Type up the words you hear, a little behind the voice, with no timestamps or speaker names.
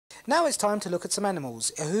Now it's time to look at some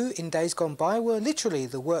animals who in days gone by were literally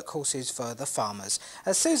the workhorses for the farmers,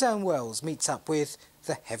 as Suzanne Wells meets up with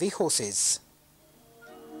the heavy horses.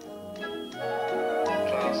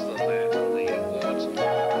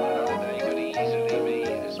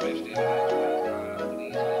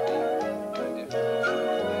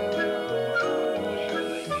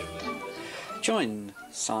 Join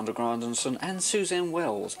Sandra Grandenson and Suzanne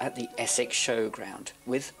Wells at the Essex Showground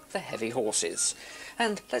with the heavy horses.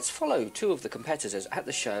 And let's follow two of the competitors at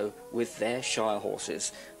the show with their Shire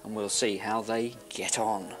horses, and we'll see how they get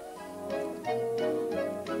on.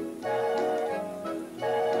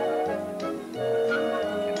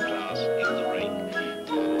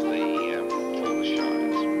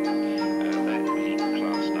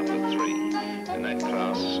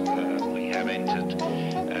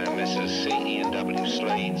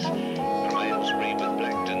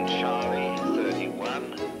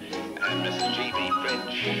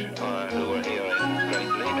 Who are here in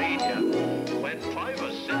great media. When 5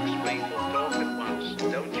 or 6 people talk at once,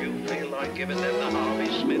 don't you feel like giving them the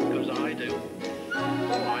Harvey Smith? Because I do. Oh,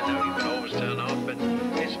 I know you can always turn off, but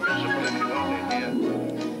it's miserable if you are in here.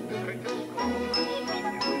 The cricket's gone.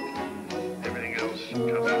 Everything else comes in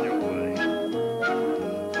your way.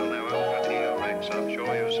 Well, now, over to you, Rex. I'm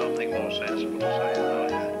sure you have something more sensible to say than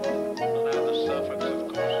I had. And now the Suffolks, of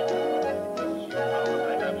course.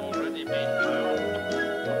 They have already been found.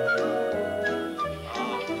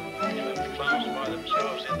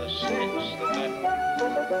 Themselves in the sense that they're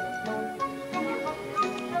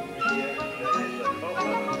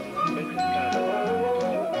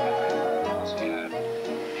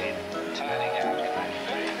turning out in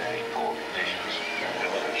very, very poor conditions.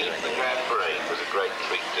 Even the Grand Parade was a great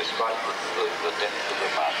treat despite the depth of the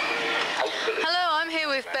mud. Hello, I'm here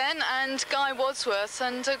with Ben and Guy Wadsworth,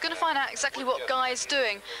 and I'm going to find out exactly what Guy's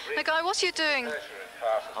doing. Now, Guy, what are you doing?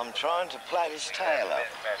 I'm trying to plait his tail up.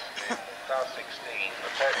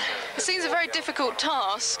 It seems a very difficult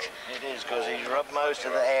task. It is, because he's rubbed most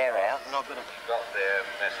of the hair out, and I've got to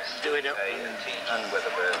do it up and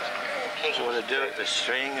sort of do it with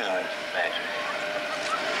string and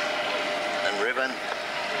ribbon.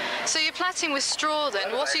 So you're plaiting with straw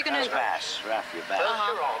then? What are you going to do? Rough your bass.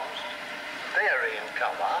 Vary in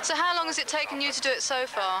colour. So how long has it taken you to do it so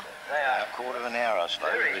far? A quarter of an hour, I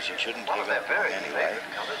suppose, because it shouldn't take that long anyway.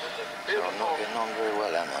 So I'm not getting on very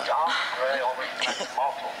well, am I? Dark grey on the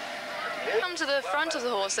bottle. Come to the front of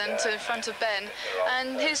the horse then, to the front of Ben,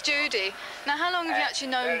 and here's Judy. Now, how long have you actually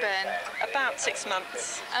known Ben? About 6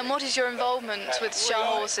 months. And what is your involvement with Shire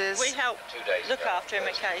horses? We help look after him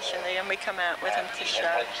occasionally, and we come out with him to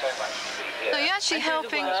show. So you're actually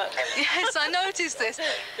helping... Yes, I noticed this.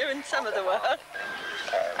 Doing some of the work.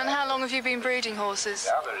 And how long have you been breeding horses?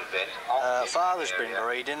 Father's been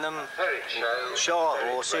breeding them, Shire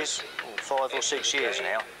horses, 5 or 6 years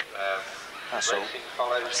now. That's all.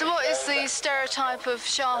 So what is the stereotype of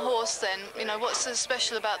Shire horse then? You know, what's so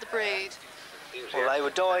special about the breed? Well, they were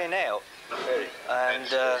dying out, and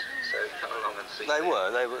there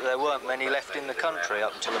weren't many left in the country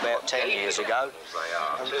up until about 10 years ago,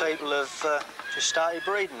 and people have just started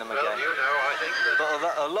breeding them again.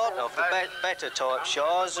 But a lot of the better type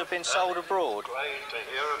Shires have been sold abroad,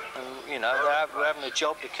 and you know, they're having a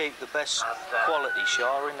job to keep the best quality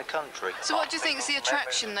Shire in the country. So what do you think is the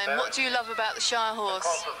attraction then? What do you love about the Shire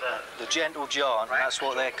horse? The gentle giant, that's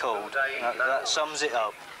what they're called. That sums it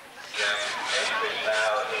up.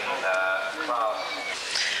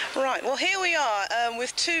 Right, well here we are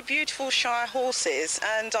with 2 beautiful Shire horses,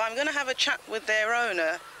 and I'm going to have a chat with their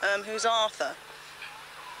owner, who's Arthur.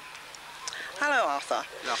 Hello, Arthur.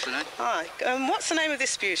 Good afternoon. Hi. What's the name of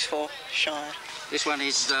this beautiful Shire? This one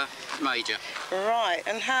is Major. Right,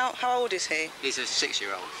 and how old is he? He's a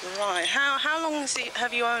 6-year-old. Right, how long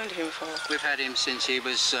have you owned him for? We've had him since he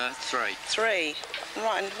was 3. 3.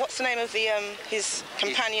 Right, and what's the name of the his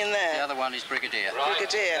companion there? The other one is Brigadier.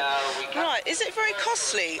 Brigadier. Right, is it very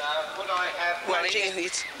costly managing a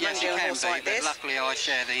horse like this? But luckily I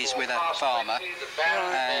share these with a farmer,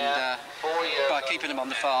 and by keeping them on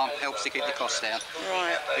the farm helps to keep the costs down.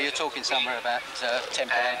 Right. But you're talking somewhere about £10 to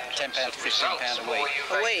 £15 a week.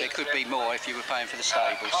 A week? It could be more if you were paying for the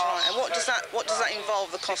stables. Right, and what does that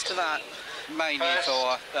involve, the cost of that? Mainly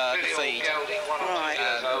for the feed. Right.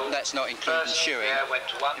 That's not including shoeing.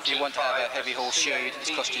 If you want to have a heavy horse shoed, it's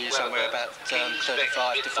costing you somewhere about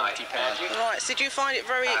 £35 to £40. Right, so do you find it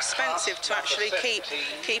very expensive to actually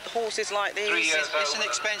keep horses like these? It's an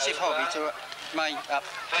expensive hobby to main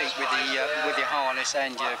upkeep with your harness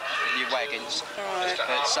and your wagons. Right.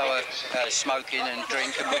 But so are smoking and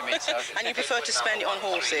drink and women. So. And you prefer to spend it on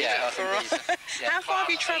horses? Yeah, I think right. yeah. How far have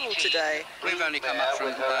you travelled today? We've only come up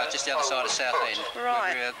from just the other side of Southend.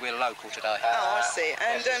 Right. We're local today. Oh, I see.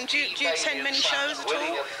 And do you attend many shows at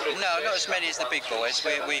all? No, not as many as the big boys.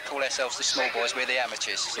 We call ourselves the small boys. We're the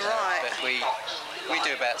amateurs. Right. But we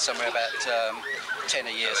do somewhere about 10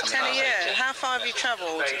 a year. 10 a year. How far have you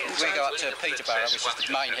travelled? We go up to Peterborough, which is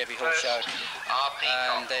the main heavy horse show,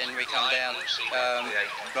 and then we come down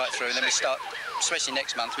right through, and then we start, especially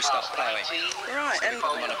next month, we start ploughing. Right. So And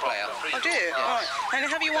I'm on a plough. I do. Yeah. Right. And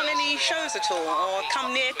have you won any shows at all, or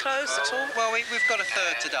come near close at all? Well, we've got a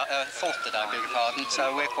fourth today, beg your pardon,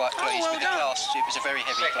 so we're quite pleased well with the done. class. It was a very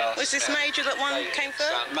heavy class. Was this Major that one came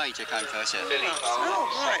first? Major came first, yeah. Oh,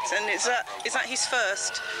 right. And is that his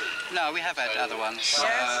first? No, we have had other ones,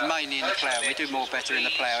 Yes. mainly in the ploughing. We do more better in the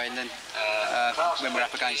ploughing than when we're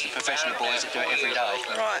up against the professional boys that do it every day.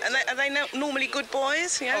 Right. And are they normally good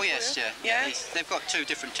boys? Yes? Oh yes, yeah. Yes? They've got two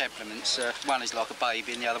different temperaments. One is like a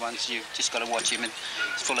baby, and the other one's you just got to watch him, and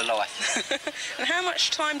it's full of life. And how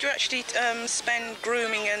much time do you actually spend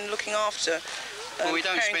grooming and looking after? Well, we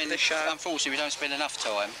don't preparing for spend. the show? Unfortunately, we don't spend enough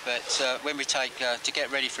time. But when we take to get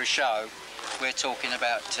ready for a show, we're talking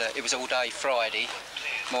about it was all day Friday,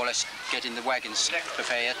 more or less getting the wagons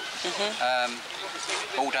prepared.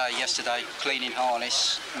 All day yesterday, cleaning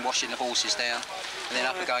harness and washing the horses down, and then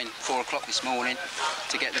up again 4 o'clock this morning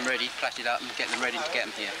to get them ready, plait it up and get them ready to get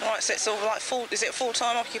them here. Right, so it's sort of like is it a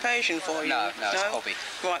full-time occupation for you? No, it's a hobby.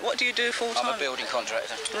 Right, what do you do full-time? I'm a building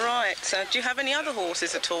contractor. Right, so do you have any other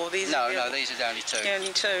horses at all? These No, these are the only two.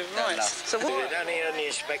 Only two, right. enough. So what? They only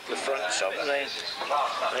inspect the fronts of them.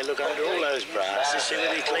 They look under all those brass. They see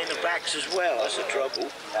that they clean the backs as well. That's the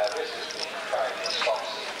trouble.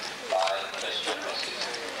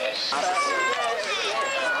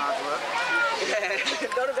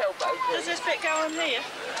 Does this bit go on here?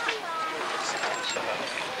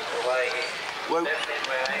 Well,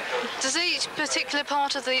 Does each particular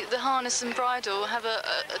part of the harness and bridle have a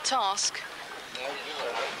task?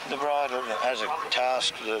 the bridle has a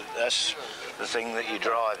task. That's the thing that you're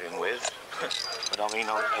driving with. But I mean,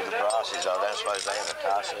 on the brasses, I don't suppose they have a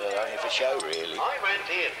task. They're only for show, really. I went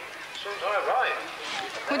in as soon as I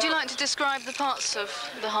arrived. Would you like to describe the parts of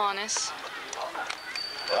the harness?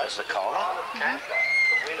 That's the collar.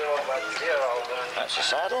 That's the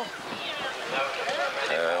saddle.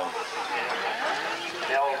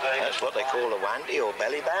 That's what they call a wandy or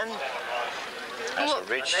belly band. That's the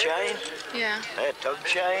ridge chain. Yeah. They're tug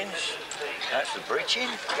chains. That's the breeching,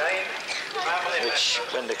 which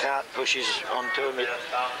when the cart pushes onto him, it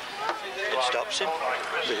stops him.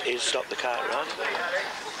 It'll stop the cart run.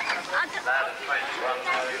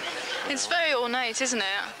 It's very ornate, isn't it?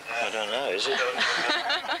 I don't know, is it?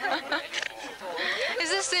 Is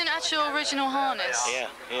this the actual original harness?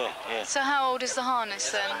 Yeah. So how old is the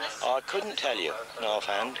harness then? I couldn't tell you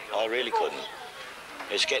offhand. I really couldn't.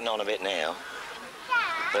 It's getting on a bit now,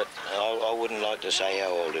 but I wouldn't like to say how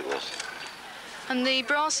old it was. And the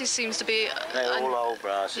brasses seems to be... They're all old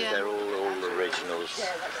brasses. Yeah. They're all originals.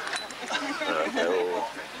 They're all...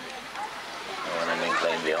 I mean,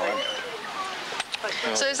 clean behind.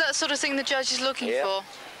 So is that the sort of thing the judge is looking for?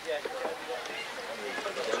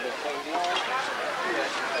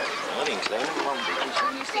 I didn't clean them.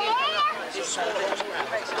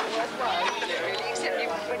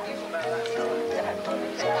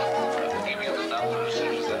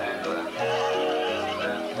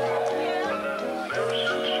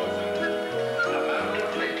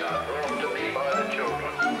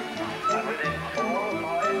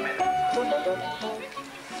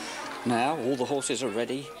 Now all the horses are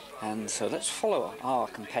ready, and so let's follow our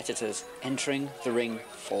competitors entering the ring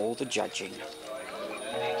for the judging.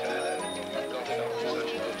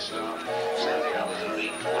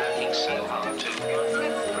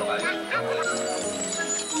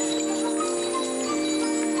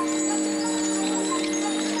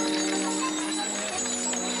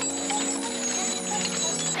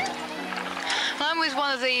 I'm with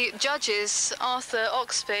one of the judges, Arthur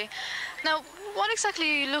Oxley. Now, what exactly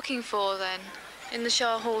are you looking for then in the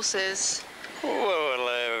Shire horses? Well,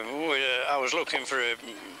 I was looking for a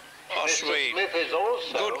horse with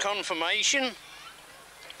good conformation,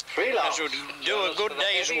 that would do a good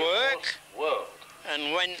day's work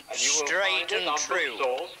and went straight and true.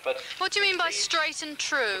 What do you mean by straight and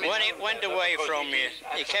true? When it went away from you,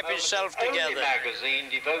 he kept himself together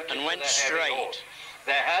and went straight.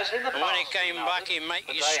 And when it came back, he made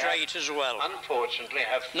you straight as well.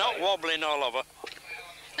 Not wobbling all over.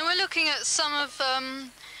 And we're looking at some of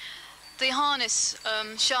the harness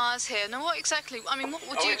shires here. Now, what exactly? I mean, what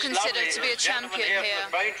would you consider to be a champion here?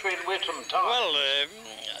 Well,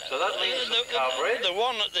 so that means the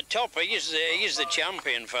one at the top, he's the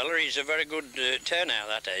champion fella. He's a very good turnout,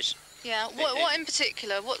 that is. Yeah. What in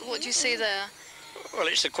particular? What do you see there? Well,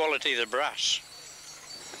 it's the quality of the brass.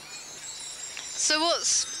 So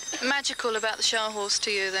what's magical about the Shire horse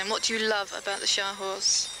to you then? What do you love about the Shire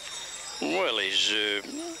horse? Well, he's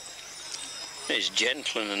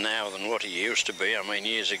gentler now than what he used to be. I mean,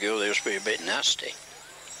 years ago they used to be a bit nasty.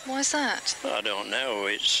 Why is that? I don't know.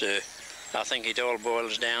 I think it all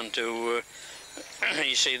boils down to,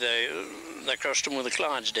 you see, they crossed him with the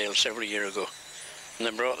Clydesdale several years ago, and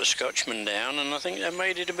they brought the Scotchman down, and I think they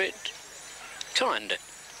made it a bit kinder.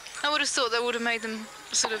 I would have thought they would have made them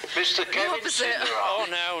sort of the opposite. Oh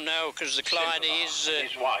no, because the Clyde he's a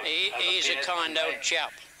kind old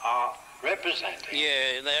chap. Representing.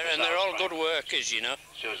 Yeah, they're all good workers, you know.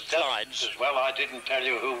 Clydes. As well, I didn't tell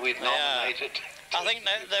you who we'd nominated. I think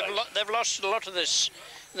they've lost a lot of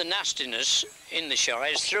the nastiness in the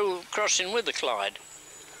Shires through crossing with the Clyde.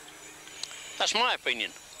 That's my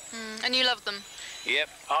opinion. And you love them? Yep.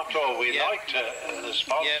 After all, we liked the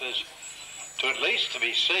sponsors to at least to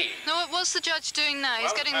be seen. No, what's the judge doing now?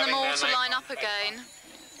 He's getting them all to line up again.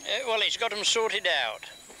 Well, he's got them sorted out.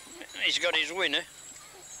 He's got his winner.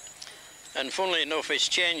 And funnily enough, it's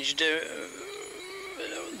changed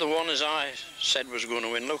the one as I said was going to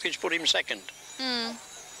win. Look, he's put him second.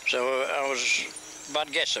 So I was a bad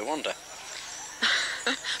guesser, wasn't I?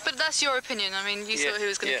 But that's your opinion. I mean, you thought he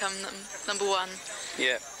was going to come number one.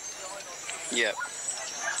 Yeah. Yeah.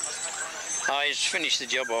 He's finished the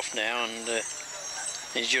job off now, and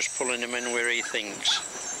he's just pulling him in where he thinks.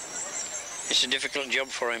 It's a difficult job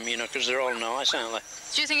for him, you know, because they're all nice, aren't they?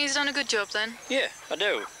 Do you think he's done a good job then? Yeah, I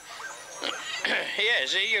do.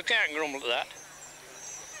 Yes, you can't grumble at that.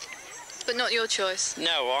 But not your choice?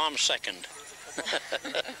 No, I'm second.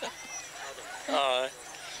 The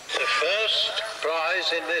first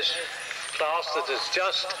prize in this class that is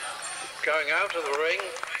just going out of the ring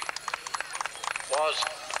was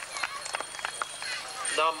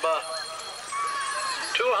number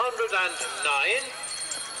 209,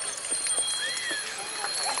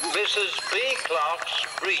 Mrs. B. Clark's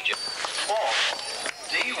Region.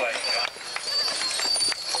 D. Waker.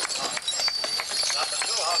 Number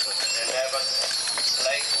 211,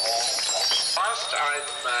 Lake Hall. Last time,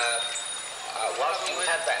 whilst you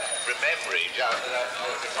had that remembrage,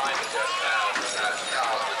 reminded us now that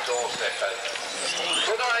cast the doorstep open.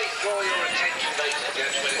 Could I draw your attention, ladies and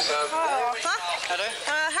gentlemen? Arthur? Hello?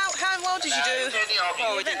 How well did you do?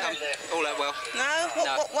 Oh, we didn't come all that well. No?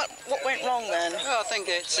 What went wrong then? Well, I think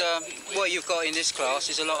it's what you've got in this class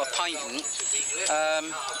is a lot of painting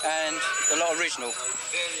and a lot of original,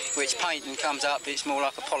 which painting comes up, it's more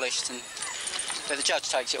like a polished, but the judge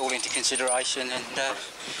takes it all into consideration, and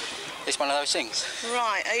it's one of those things.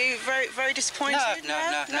 Right, are you very, very disappointed?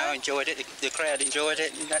 No, enjoyed it, the crowd enjoyed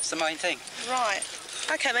it, and that's the main thing. Right.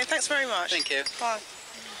 Okay then, thanks very much. Thank you. Bye.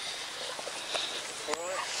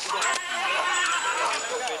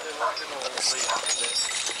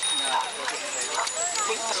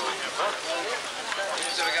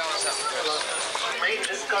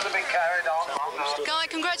 Meeting's got to be carried on. Guy,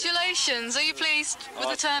 congratulations. Are you pleased with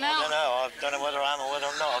the turnout? I don't know. I don't know whether I am or whether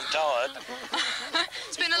I'm not. I'm tired.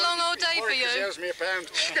 It's been a long old day for you. Sells me a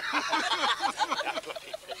pound.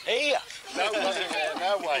 Here? No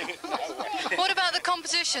way. What about the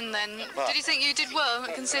competition then? What? Did you think you did well,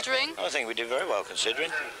 considering? I think we did very well,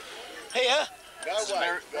 considering. Here? No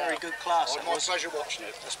way. Very good class. It's my pleasure watching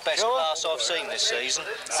it. It's the best class I've seen this season.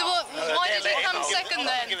 So why did you come second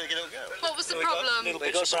then? What was the problem?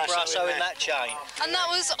 We got some brasso in that chain. And that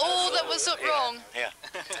was all that was wrong? Yeah.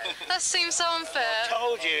 That seems so unfair. I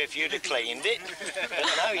told you if you'd have cleaned it. But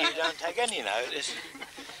no, you don't take any notice.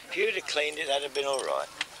 If you'd have cleaned it, that'd have been all right.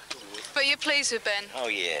 But you're pleased with Ben? Oh,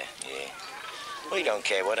 yeah. We don't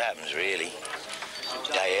care what happens, really.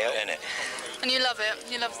 Day out, innit? And you love it?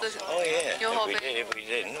 You love your hobby? If we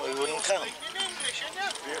didn't, we wouldn't come.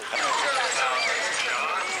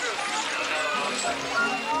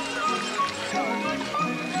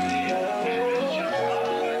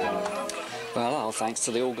 Well, our thanks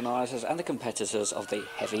to the organisers and the competitors of the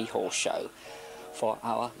Heavy Horse Show for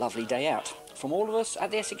our lovely day out. From all of us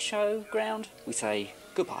at the Essex Showground, we say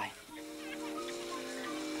goodbye.